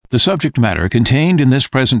The subject matter contained in this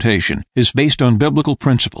presentation is based on biblical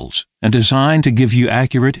principles and designed to give you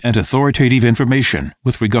accurate and authoritative information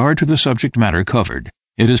with regard to the subject matter covered.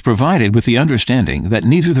 It is provided with the understanding that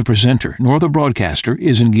neither the presenter nor the broadcaster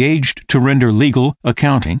is engaged to render legal,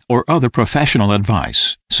 accounting, or other professional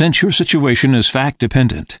advice. Since your situation is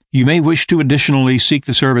fact-dependent, you may wish to additionally seek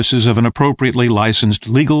the services of an appropriately licensed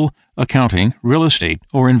legal, accounting, real estate,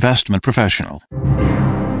 or investment professional.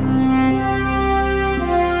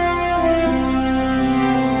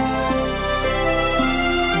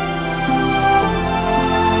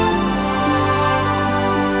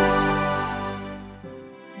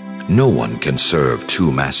 No one can serve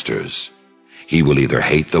two masters. He will either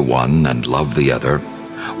hate the one and love the other,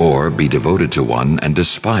 or be devoted to one and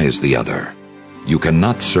despise the other. You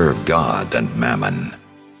cannot serve God and mammon.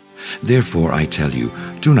 Therefore, I tell you,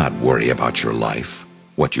 do not worry about your life,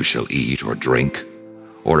 what you shall eat or drink,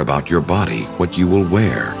 or about your body, what you will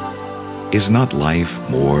wear. Is not life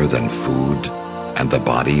more than food, and the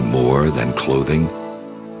body more than clothing?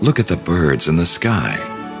 Look at the birds in the sky.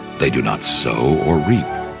 They do not sow or reap.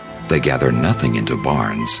 They gather nothing into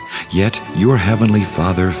barns, yet your heavenly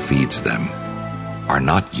Father feeds them. Are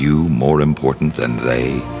not you more important than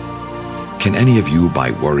they? Can any of you,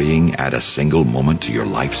 by worrying, add a single moment to your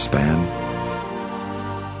lifespan?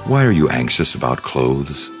 Why are you anxious about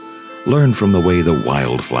clothes? Learn from the way the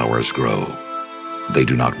wildflowers grow. They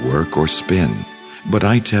do not work or spin, but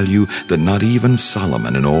I tell you that not even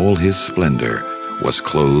Solomon in all his splendor was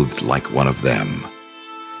clothed like one of them.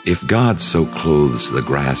 If God so clothes the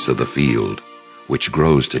grass of the field, which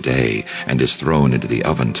grows today and is thrown into the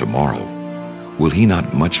oven tomorrow, will he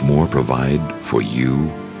not much more provide for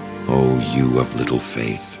you, O you of little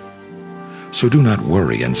faith? So do not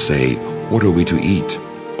worry and say, what are we to eat?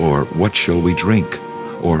 Or what shall we drink?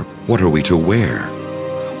 Or what are we to wear?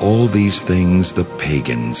 All these things the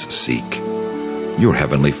pagans seek. Your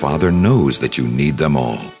heavenly Father knows that you need them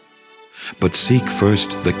all. But seek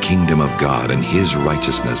first the kingdom of God and his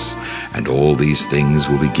righteousness, and all these things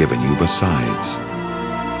will be given you besides.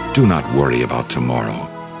 Do not worry about tomorrow.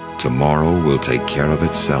 Tomorrow will take care of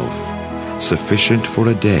itself. Sufficient for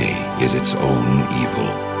a day is its own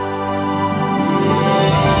evil.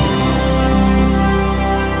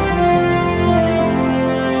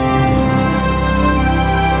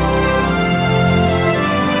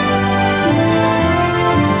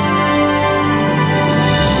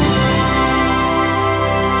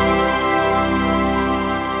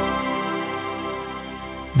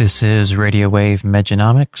 This is Radio Wave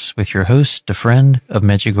Mejanomics with your host, the Friend of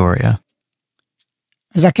Medjugorje.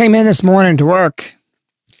 As I came in this morning to work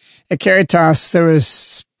at Caritas, there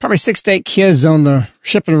was probably 6 to 8 kids on the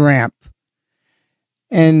shipping ramp.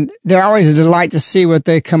 And they're always a delight to see what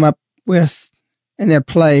they come up with in their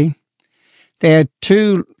play. They had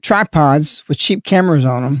 2 tripods with cheap cameras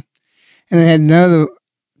on them. And they had another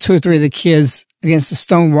 2 or 3 of the kids against a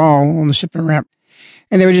stone wall on the shipping ramp.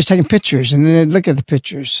 And they were just taking pictures, and then they'd look at the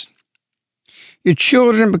pictures. Your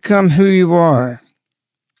children become who you are.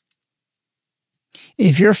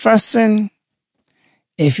 If you're fussing,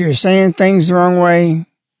 if you're saying things the wrong way,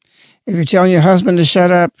 if you're telling your husband to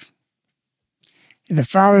shut up, if the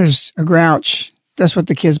father's a grouch, that's what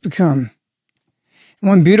the kids become.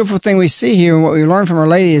 One beautiful thing we see here and what we learn from Our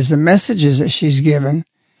Lady is the messages that she's given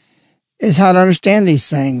is how to understand these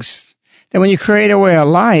things. That when you create a way of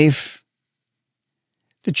life,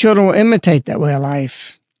 the children will imitate that way of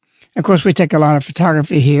life. Of course, we take a lot of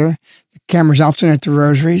photography here. The camera's often at the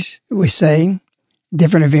rosaries, we say,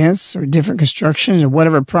 different events or different constructions or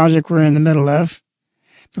whatever project we're in the middle of,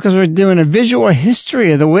 because we're doing a visual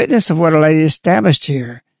history of the witness of what Our Lady established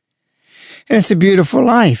here. And it's a beautiful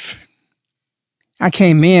life. I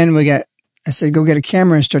came in, I said, go get a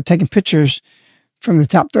camera and start taking pictures from the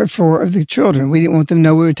top 3rd floor of the children. We didn't want them to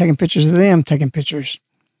know we were taking pictures of them taking pictures.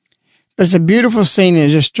 But it's a beautiful scene, and it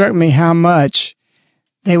just struck me how much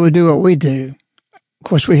they would do what we do. Of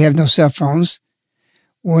course, we have no cell phones.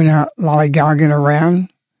 We're not lollygagging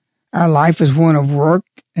around. Our life is one of work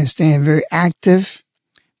and staying very active,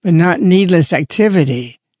 but not needless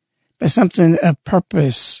activity, but something of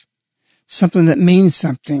purpose, something that means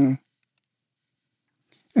something.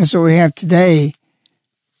 And so we have today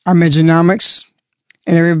our Mejanomics,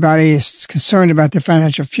 and everybody is concerned about their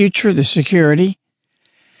financial future, their security.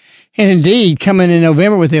 And indeed, coming in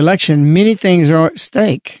November with the election, many things are at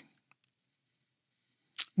stake.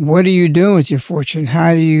 What are you doing with your fortune?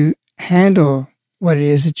 How do you handle what it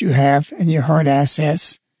is that you have and your hard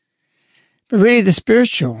assets? But really the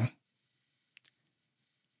spiritual.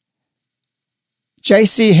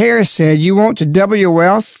 J.C. Harris said, you want to double your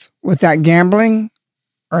wealth without gambling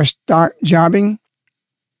or start jobbing?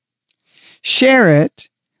 Share it,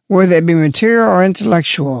 whether it be material or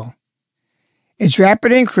intellectual. Its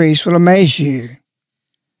rapid increase will amaze you.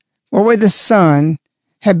 What would the sun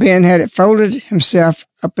have been had it folded himself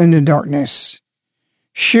up into darkness?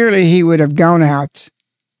 Surely he would have gone out.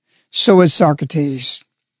 So would Socrates.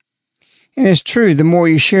 And it's true, the more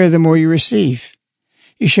you share, the more you receive.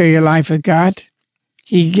 You share your life with God,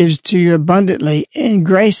 He gives to you abundantly in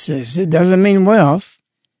graces. It doesn't mean wealth,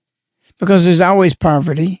 because there's always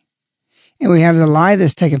poverty. And we have the lie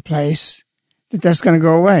that's taking place that's going to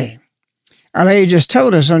go away. Our Lady just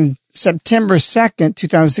told us on September 2nd,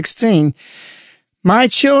 2016, "My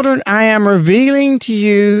children, I am revealing to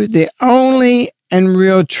you the only and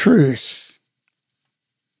real truth."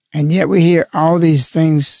 And yet we hear all these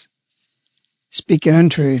things speaking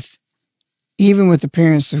untruth, even with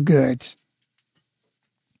appearance of good.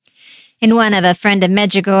 In one of a Friend of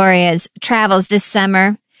Medjugorje's travels this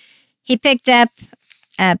summer, he picked up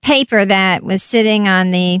a paper that was sitting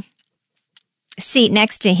on the seat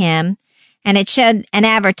next to him, and it showed an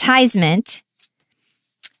advertisement.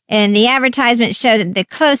 And the advertisement showed the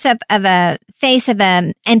close-up of a face of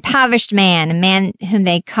an impoverished man, a man whom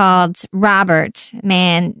they called Robert, a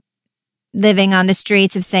man living on the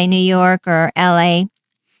streets of, say, New York or L.A.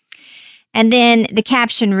 And then the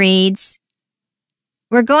caption reads,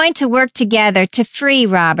 "We're going to work together to free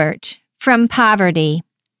Robert from poverty.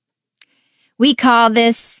 We call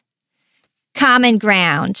this Common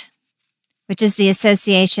Ground," which is the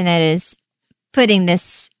association that is putting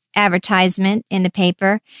this advertisement in the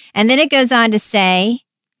paper. And then it goes on to say,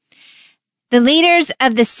 "The leaders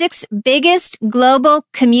of the 6 biggest global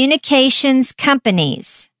communications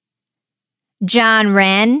companies, John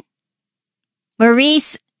Wren,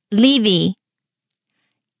 Maurice Levy,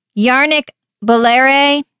 Yarnik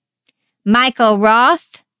Bolere, Michael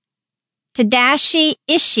Roth, Tadashi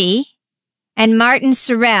Ishii, and Martin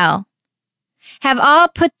Sorrell, have all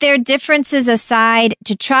put their differences aside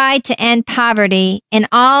to try to end poverty in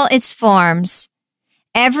all its forms,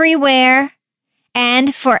 everywhere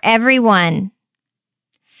and for everyone.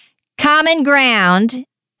 Common Ground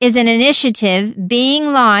is an initiative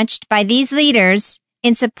being launched by these leaders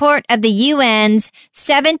in support of the UN's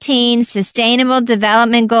 17 Sustainable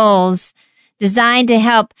Development Goals designed to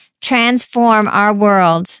help transform our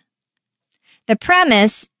world. The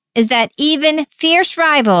premise is that even fierce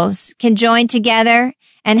rivals can join together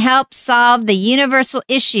and help solve the universal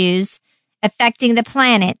issues affecting the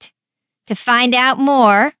planet. To find out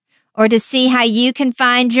more or to see how you can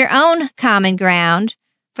find your own common ground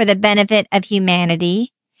for the benefit of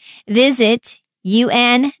humanity, visit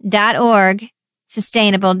un.org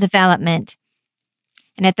Sustainable Development.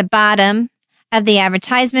 And at the bottom of the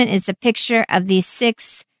advertisement is the picture of these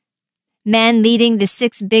 6 men leading the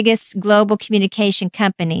 6 biggest global communication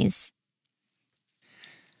companies.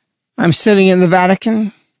 I'm sitting in the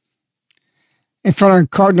Vatican in front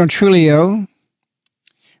of Cardinal Trulio.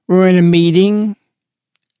 We're in a meeting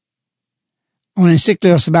on an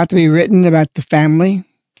encyclical that's about to be written about the family.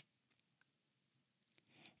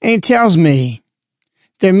 And he tells me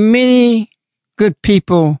there are many good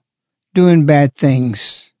people doing bad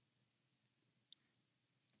things.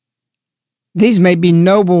 These may be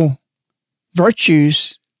noble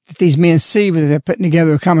virtues that these men see when they're putting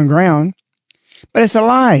together a common ground, but it's a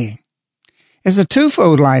lie. It's a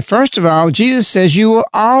twofold lie. First of all, Jesus says you will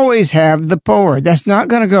always have the poor. That's not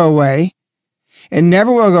going to go away. It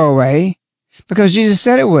never will go away because Jesus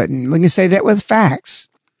said it wouldn't. We can say that with facts.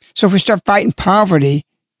 So if we start fighting poverty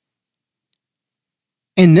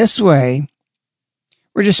in this way,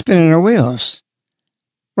 we're just spinning our wheels.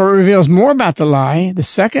 What reveals more about the lie, the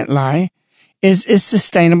second lie, is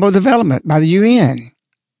sustainable development by the UN.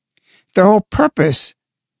 The whole purpose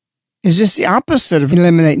is just the opposite of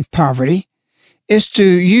eliminating poverty, is to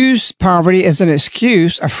use poverty as an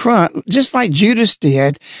excuse, a front, just like Judas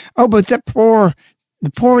did. Oh, but the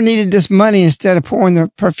poor needed this money instead of pouring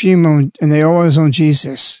the perfume on and the oils on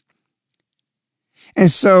Jesus.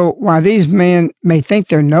 And so while these men may think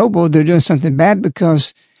they're noble, they're doing something bad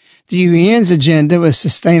because the UN's agenda with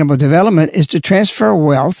sustainable development is to transfer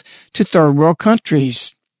wealth to third world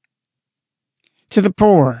countries, to the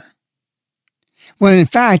poor. When in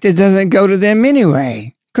fact, it doesn't go to them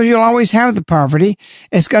anyway, because you'll always have the poverty.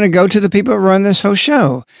 It's going to go to the people that run this whole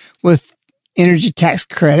show with energy tax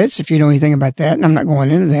credits, if you know anything about that. And I'm not going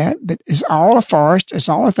into that, but it's all a farce. It's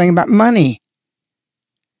all a thing about money.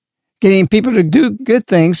 Getting people to do good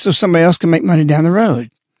things so somebody else can make money down the road.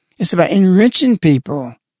 It's about enriching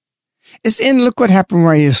people. It's in Look What Happened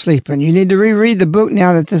While You're Sleeping. You need to reread the book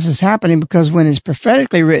now that this is happening, because when it's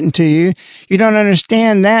prophetically written to you, you don't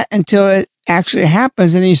understand that until it actually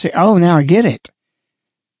happens, and then you say, oh, now I get it.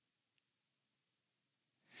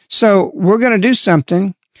 So we're going to do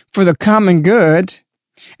something for the common good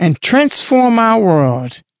and transform our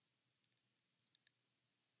world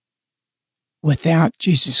without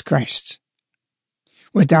Jesus Christ,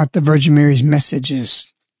 without the Virgin Mary's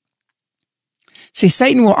messages. See,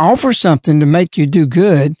 Satan will offer something to make you do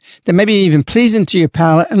good that may be even pleasing to your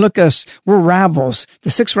palate. And look, we're rivals. The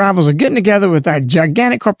 6 rivals are getting together with our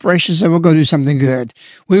gigantic corporations and we'll go do something good.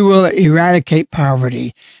 We will eradicate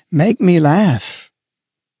poverty. Make me laugh.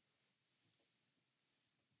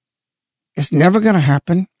 It's never going to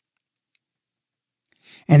happen.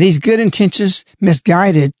 And these good intentions,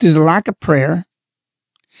 misguided through the lack of prayer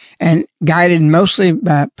and guided mostly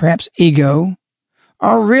by perhaps ego,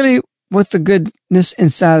 are really with the goodness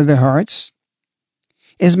inside of their hearts,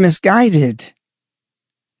 is misguided.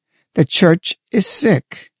 The church is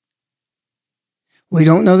sick. We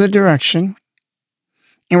don't know the direction,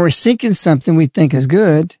 and we're seeking something we think is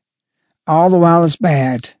good, all the while it's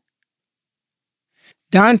bad.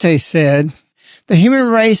 Dante said, the human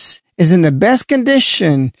race is in the best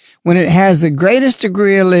condition when it has the greatest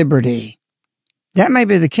degree of liberty. That may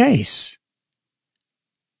be the case.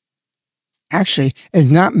 Actually,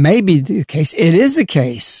 it's not maybe the case. It is the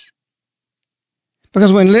case.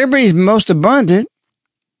 Because when liberty is most abundant,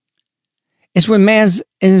 it's when man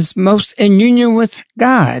is most in union with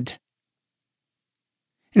God.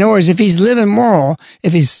 In other words, if he's living moral,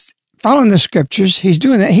 if he's following the scriptures, he's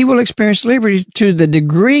doing that, he will experience liberty to the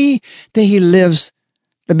degree that he lives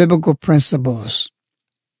the biblical principles.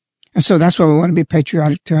 And so that's why we want to be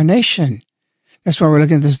patriotic to our nation. That's why we're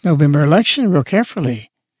looking at this November election real carefully.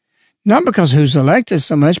 Not because who's elected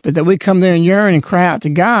so much, but that we come there and yearn and cry out to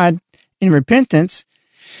God in repentance,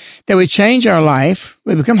 that we change our life,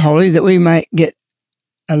 we become holy, that we might get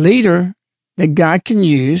a leader that God can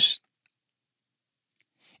use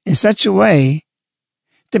in such a way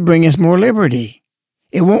to bring us more liberty.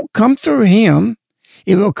 It won't come through him.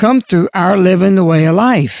 It will come through our living the way of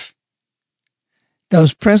life.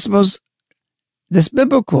 Those principles that's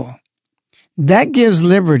biblical, that gives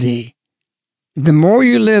liberty. The more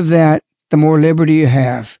you live that, the more liberty you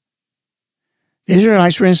have. The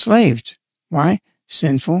Israelites were enslaved. Why?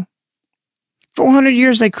 Sinful. 400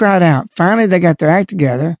 years they cried out. Finally, they got their act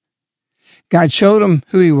together. God showed them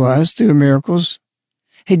who he was through miracles.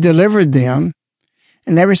 He delivered them,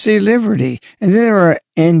 and they received liberty. And then they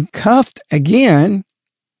were cuffed again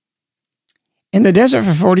in the desert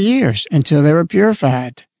for 40 years until they were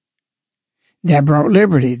purified. That brought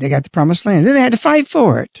liberty. They got the promised land. Then they had to fight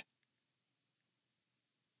for it.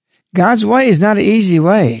 God's way is not an easy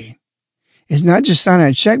way. It's not just signing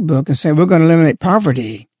a checkbook and saying, we're going to eliminate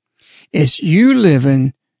poverty. It's you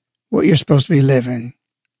living what you're supposed to be living.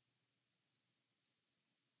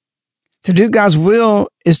 To do God's will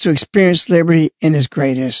is to experience liberty in his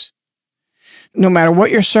greatest. No matter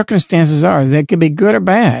what your circumstances are, they could be good or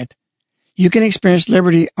bad, you can experience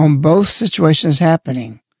liberty on both situations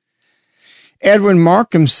happening. Edwin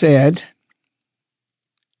Markham said,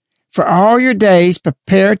 for all your days,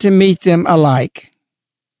 prepare to meet them alike.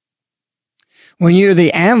 When you are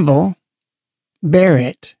the anvil, bear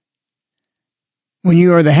it. When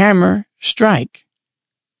you are the hammer, strike.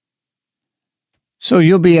 So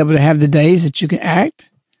you'll be able to have the days that you can act,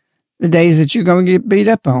 the days that you're going to get beat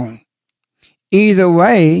up on. Either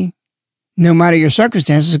way, no matter your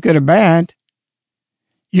circumstances, good or bad,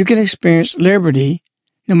 you can experience liberty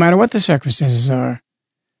no matter what the circumstances are.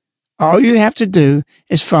 All you have to do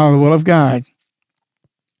is follow the will of God.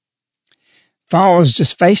 Follows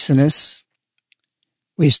just facing us.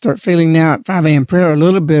 We start feeling now at 5 a.m. prayer a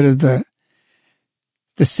little bit of the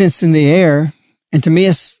sense in the air. And to me,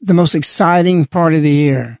 it's the most exciting part of the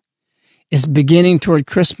year. It's beginning toward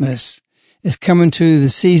Christmas. It's coming to the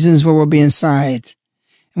seasons where we'll be inside.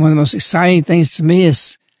 And one of the most exciting things to me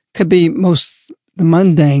could be the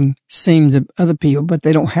mundane seems to other people, but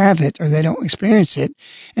they don't have it or they don't experience it.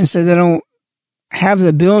 And so they don't have the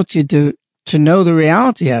ability to know the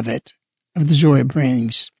reality of it, of the joy it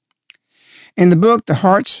brings. In the book, The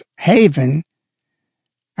Heart's Haven,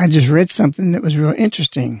 I just read something that was real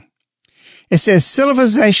interesting. It says,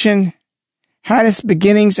 civilization had its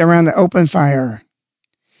beginnings around the open fire.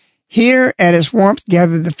 Here at its warmth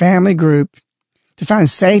gathered the family group to find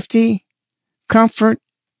safety, comfort,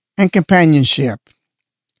 and companionship.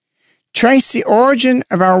 Trace the origin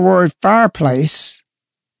of our word fireplace,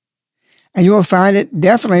 and you will find it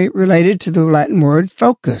definitely related to the Latin word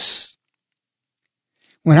focus.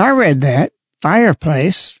 When I read that,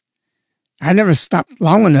 fireplace, I never stopped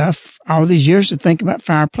long enough all these years to think about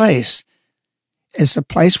fireplace. It's a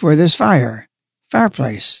place where there's fire,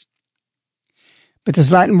 fireplace. But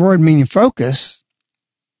this Latin word meaning focus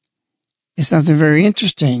is something very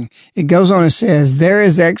interesting. It goes on and says, there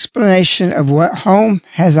is the explanation of what home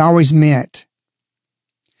has always meant.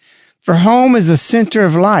 For home is the center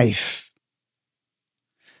of life,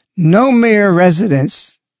 no mere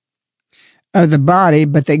residence of the body,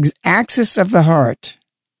 but the axis of the heart.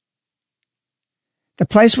 The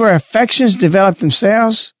place where affections develop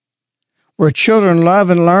themselves, where children love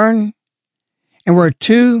and learn, and where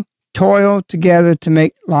two toil together to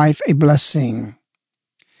make life a blessing.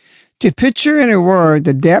 To picture in a word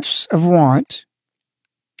the depths of want,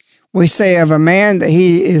 we say of a man that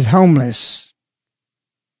he is homeless.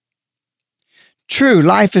 True,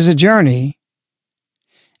 life is a journey,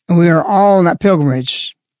 and we are all on that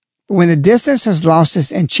pilgrimage. But when the distance has lost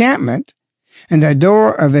its enchantment, and the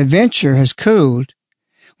door of adventure has cooled,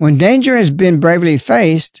 when danger has been bravely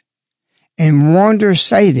faced, and wonder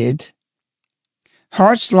sated,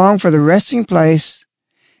 hearts long for the resting place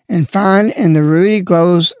and find in the ruddy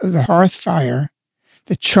glows of the hearth fire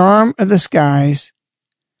the charm of the skies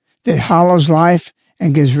that hollows life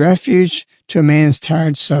and gives refuge to a man's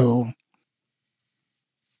tired soul.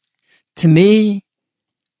 To me,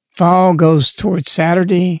 fall goes towards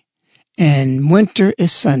Saturday and winter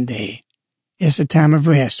is Sunday. It's a time of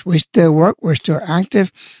rest. We still work, we're still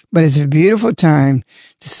active, but it's a beautiful time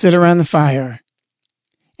to sit around the fire.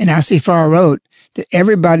 And I.C. Farr wrote that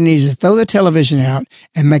everybody needs to throw the television out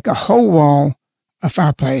and make a whole wall a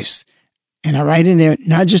fireplace. And I write in there,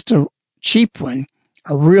 not just a cheap one,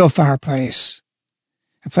 a real fireplace.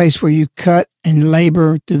 A place where you cut and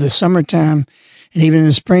labor through the summertime and even in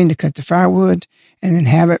the spring to cut the firewood and then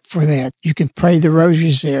have it for that. You can pray the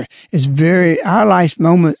rosaries there. Our life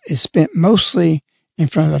moment is spent mostly in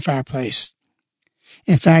front of the fireplace.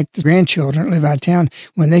 In fact, the grandchildren live out of town.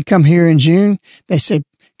 When they come here in June, they say,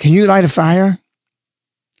 can you light a fire?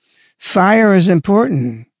 Fire is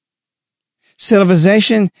important.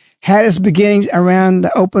 Civilization had its beginnings around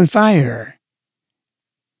the open fire.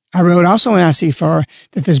 I wrote also in I.C. Farr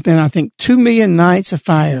that there's been, I think, 2 million nights of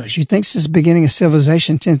fires. You think since the beginning of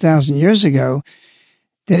civilization 10,000 years ago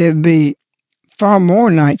that it would be far more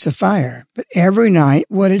nights of fire. But every night,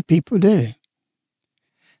 what did people do?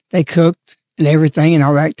 They cooked and everything and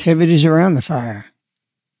all the activities around the fire.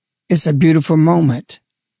 It's a beautiful moment.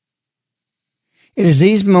 It is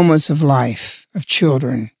these moments of life, of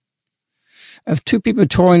children, of two people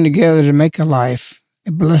toiling together to make a life,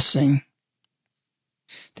 a blessing,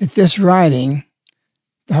 that this writing,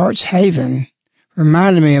 The Heart's Haven,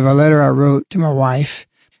 reminded me of a letter I wrote to my wife,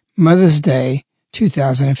 Mother's Day,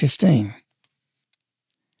 2015.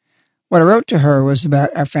 What I wrote to her was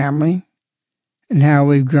about our family and how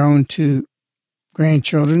we've grown to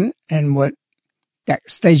grandchildren and what that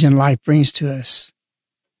stage in life brings to us.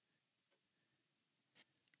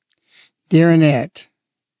 Dear Annette,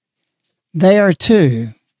 they are two.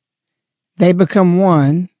 They become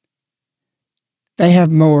one. They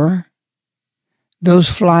have more. Those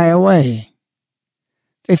fly away.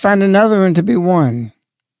 They find another one to be one.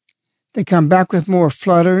 They come back with more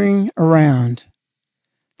fluttering around.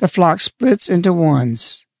 The flock splits into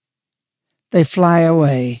ones. They fly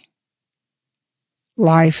away.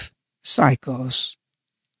 Life cycles.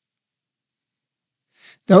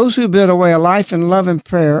 Those who build away a life in love and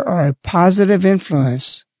prayer are a positive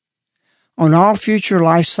influence on all future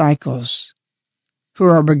life cycles, who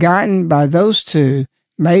are begotten by those two,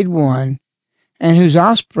 made one, and whose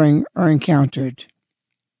offspring are encountered.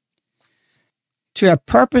 To have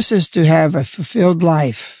purpose is to have a fulfilled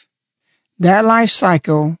life. That life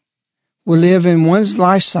cycle will live in one's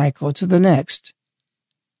life cycle to the next,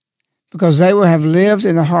 because they will have lived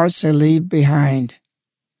in the hearts they leave behind.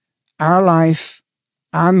 Our life,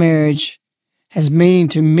 our marriage, has meaning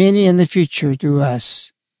to many in the future through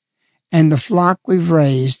us, and the flock we've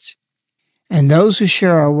raised, and those who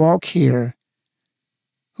share our walk here,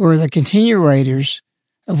 who are the continuators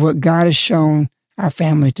of what God has shown our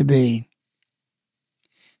family to be.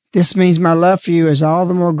 This means my love for you is all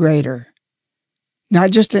the more greater,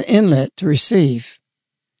 not just an inlet to receive,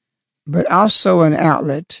 but also an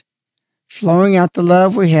outlet, flowing out the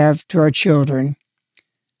love we have to our children,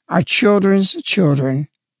 our children's children,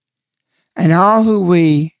 and all who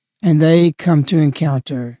we and they come to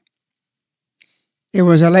encounter. It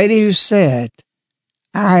was a lady who said,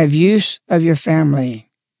 I have use of your family.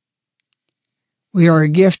 We are a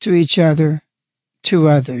gift to each other, to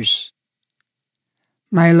others.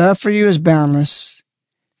 My love for you is boundless.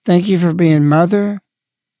 Thank you for being mother,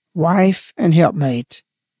 wife, and helpmate.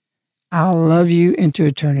 I'll love you into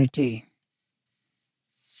eternity.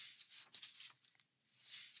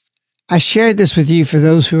 I shared this with you for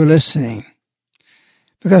those who are listening,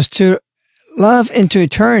 because to love into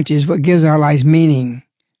eternity is what gives our lives meaning,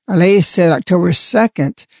 A lady said October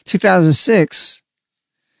 2nd, 2006,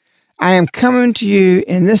 I am coming to you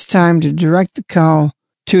in this time to direct the call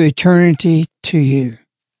to eternity to you.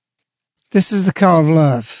 This is the call of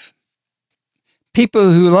love.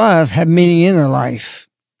 People who love have meaning in their life.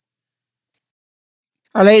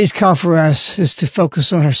 Our Lady's call for us is to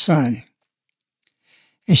focus on her Son.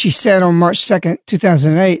 And she said on March 2nd,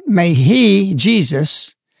 2008, may He,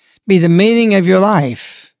 Jesus, be the meaning of your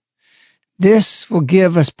life. This will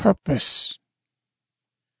give us purpose.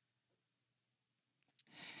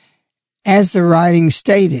 As the writing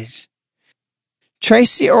stated,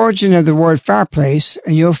 trace the origin of the word fireplace,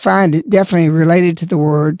 and you'll find it definitely related to the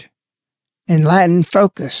word in Latin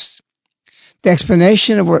focus. The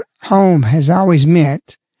explanation of what home has always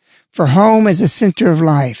meant, for home is the center of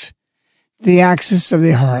life, the axis of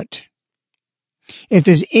the heart. If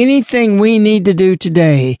there's anything we need to do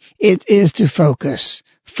today, it is to focus.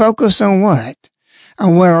 Focus on what?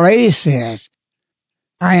 On what Our Lady said.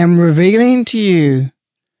 I am revealing to you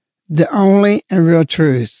the only and real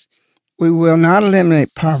truth. We will not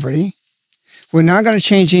eliminate poverty. We're not going to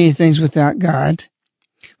change any things without God.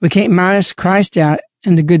 We can't minus Christ out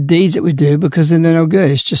in the good deeds that we do because then they're no good.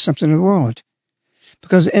 It's just something of the world.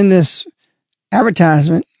 Because in this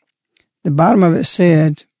advertisement, the bottom of it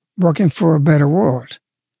said, working for a better world.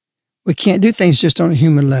 We can't do things just on a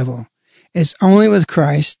human level. It's only with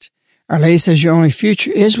Christ. Our Lady says your only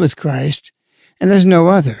future is with Christ, and there's no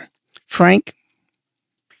other. Frank?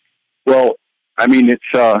 Well, I mean,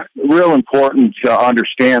 it's real important to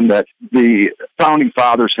understand that the Founding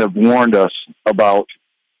Fathers have warned us about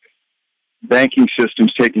banking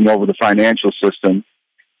systems taking over the financial system.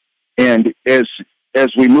 And as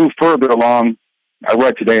we move further along, I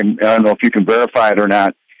read today, and I don't know if you can verify it or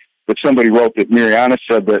not, but somebody wrote that Mariana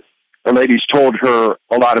said that Our Lady's told her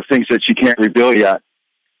a lot of things that she can't reveal yet,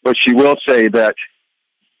 but she will say that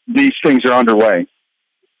these things are underway.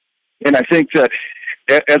 And I think that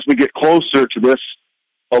as we get closer to this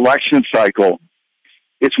election cycle,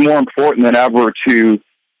 it's more important than ever to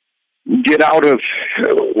get out of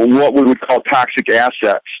what we would call toxic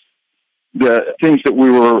assets, the things that we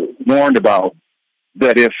were warned about,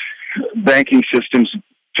 that if banking systems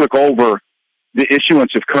took over the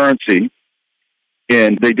issuance of currency,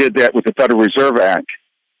 and they did that with the Federal Reserve Act,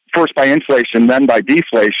 first by inflation, then by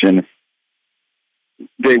deflation,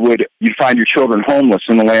 you'd find your children homeless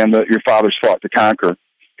in the land that your fathers fought to conquer.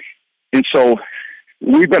 And so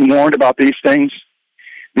we've been warned about these things.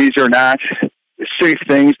 These are not safe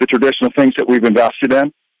things, the traditional things that we've invested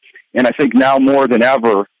in. And I think now more than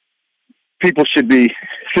ever, people should be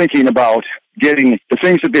thinking about getting the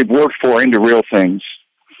things that they've worked for into real things.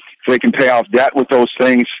 If they can pay off debt with those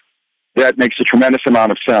things, that makes a tremendous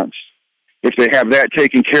amount of sense. If they have that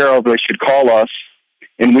taken care of, they should call us,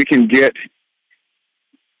 and we can get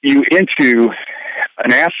you into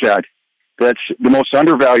an asset that's the most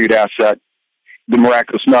undervalued asset. The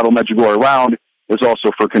miraculous metal Medjugorje round is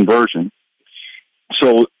also for conversion.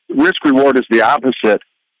 So risk reward is the opposite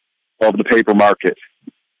of the paper market.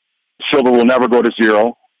 Silver will never go to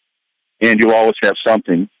zero, and you'll always have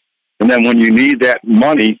something. And then when you need that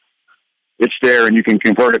money, it's there, and you can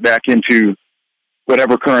convert it back into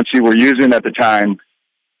whatever currency we're using at the time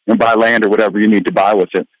and buy land or whatever you need to buy with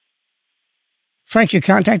it. Frank, your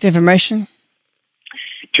contact information?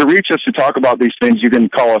 To reach us to talk about these things, you can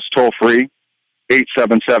call us toll-free,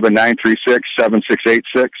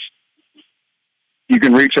 877-936-7686. You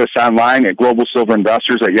can reach us online at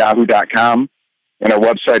globalsilverinvestors@yahoo.com, and our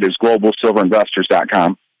website is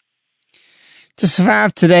globalsilverinvestors.com. To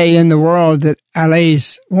survive today in the world that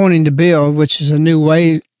LA's wanting to build, which is a new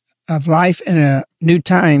way of life in a new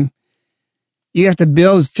time, you have to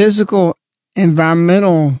build physical,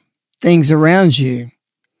 environmental things around you.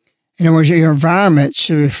 In other words, your environment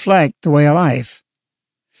should reflect the way of life.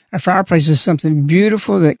 A fireplace is something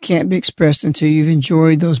beautiful that can't be expressed until you've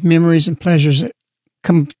enjoyed those memories and pleasures that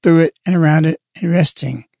come through it and around it and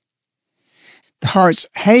resting. The Heart's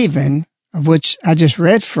Haven, of which I just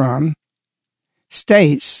read from,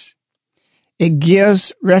 states, it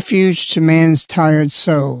gives refuge to man's tired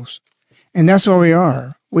souls. And that's where we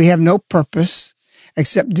are. We have no purpose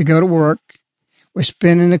except to go to work. We're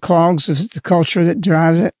spinning the clogs of the culture that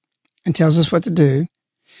drives it and tells us what to do.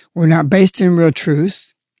 We're not based in real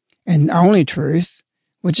truth and the only truth,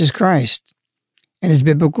 which is Christ and his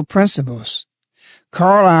biblical principles.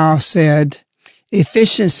 Carlyle said,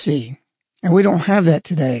 efficiency, and we don't have that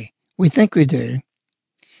today. We think we do.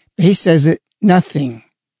 But he says that nothing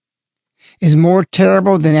is more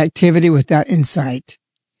terrible than activity without insight.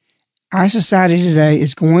 Our society today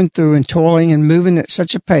is going through and toiling and moving at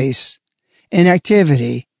such a pace in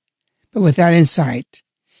activity, but without insight.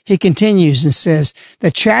 He continues and says,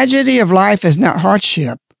 the tragedy of life is not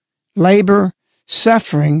hardship, labor,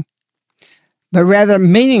 suffering, but rather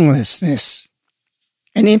meaninglessness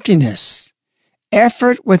and emptiness,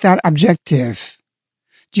 effort without objective.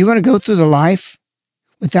 Do you want to go through the life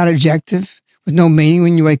without objective, with no meaning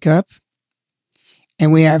when you wake up?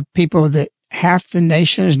 And we have people that half the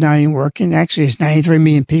nation is not even working. Actually, it's 93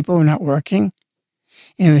 million people who are not working.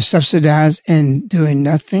 And they're subsidized and doing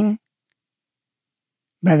nothing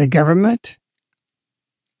by the government.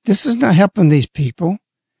 This is not helping these people.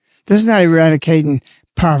 This is not eradicating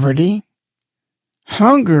poverty.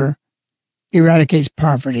 Hunger eradicates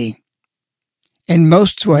poverty. In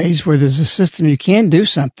most ways, where there's a system, you can do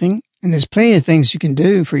something, and there's plenty of things you can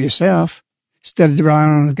do for yourself instead of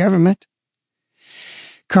relying on the government.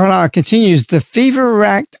 Carlyle continues, the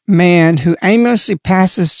fever-racked man who aimlessly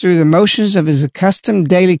passes through the motions of his accustomed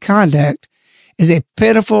daily conduct is a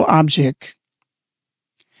pitiful object.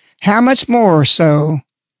 How much more so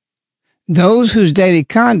those whose daily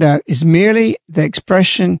conduct is merely the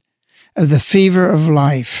expression of the fever of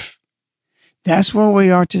life. That's where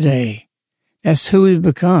we are today. That's who we've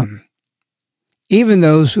become. Even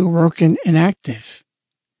those who are working and active.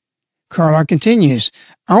 Carlyle continues,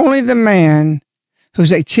 only the man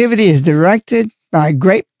whose activity is directed by a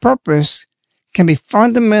great purpose can be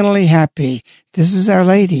fundamentally happy. This is Our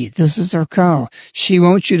Lady. This is her call. She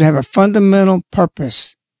wants you to have a fundamental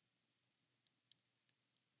purpose.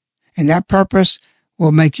 And that purpose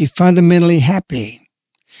will make you fundamentally happy.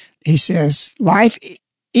 He says, life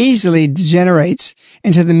easily degenerates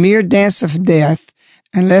into the mere dance of death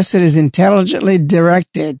unless it is intelligently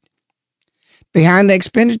directed. Behind the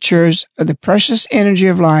expenditures of the precious energy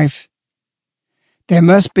of life, there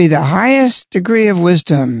must be the highest degree of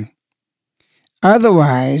wisdom.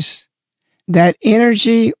 Otherwise, that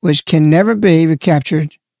energy which can never be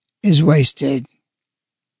recaptured is wasted.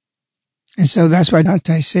 And so that's why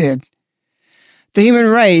Dante said, the human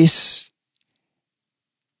race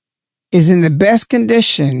is in the best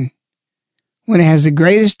condition when it has the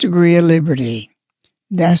greatest degree of liberty.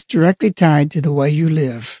 That's directly tied to the way you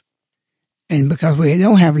live. And because we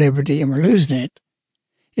don't have liberty and we're losing it,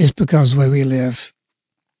 it's because of the way we live.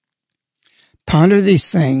 Ponder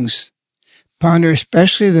these things. Ponder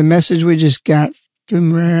especially the message we just got through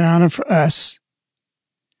Mariana for us,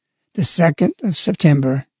 the 2nd of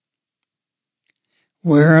September,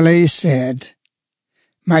 where Our Lady said,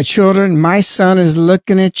 my children, my son is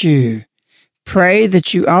looking at you. Pray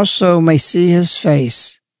that you also may see his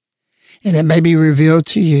face, and it may be revealed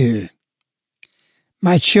to you.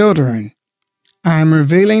 My children, I am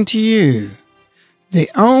revealing to you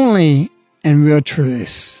the only and real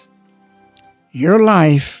truth. Your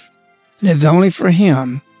life lived only for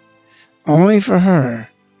him, only for her,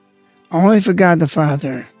 only for God the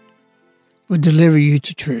Father, would deliver you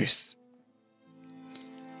to truth.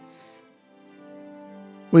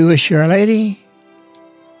 We wish you, Our Lady.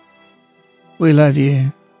 We love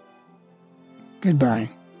you. Goodbye.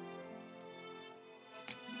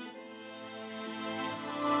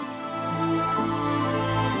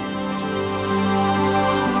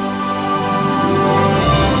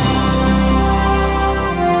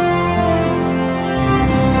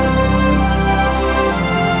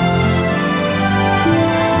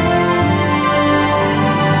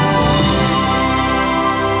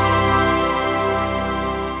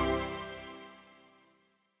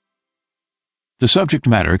 The subject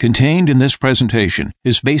matter contained in this presentation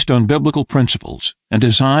is based on biblical principles and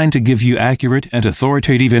designed to give you accurate and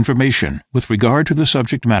authoritative information with regard to the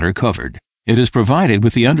subject matter covered. It is provided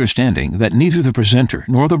with the understanding that neither the presenter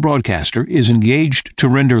nor the broadcaster is engaged to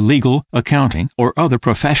render legal, accounting, or other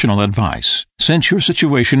professional advice. Since your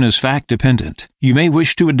situation is fact-dependent, you may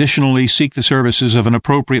wish to additionally seek the services of an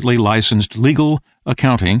appropriately licensed legal,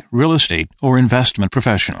 accounting, real estate, or investment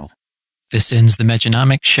professional. This ends the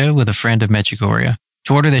Mejanomics Show with a Friend of Medjugorje.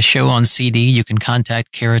 To order this show on CD, you can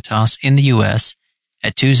contact Caritas in the U.S.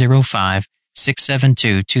 at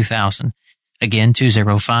 205-672-2000. Again,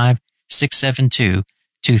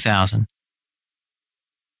 205-672-2000.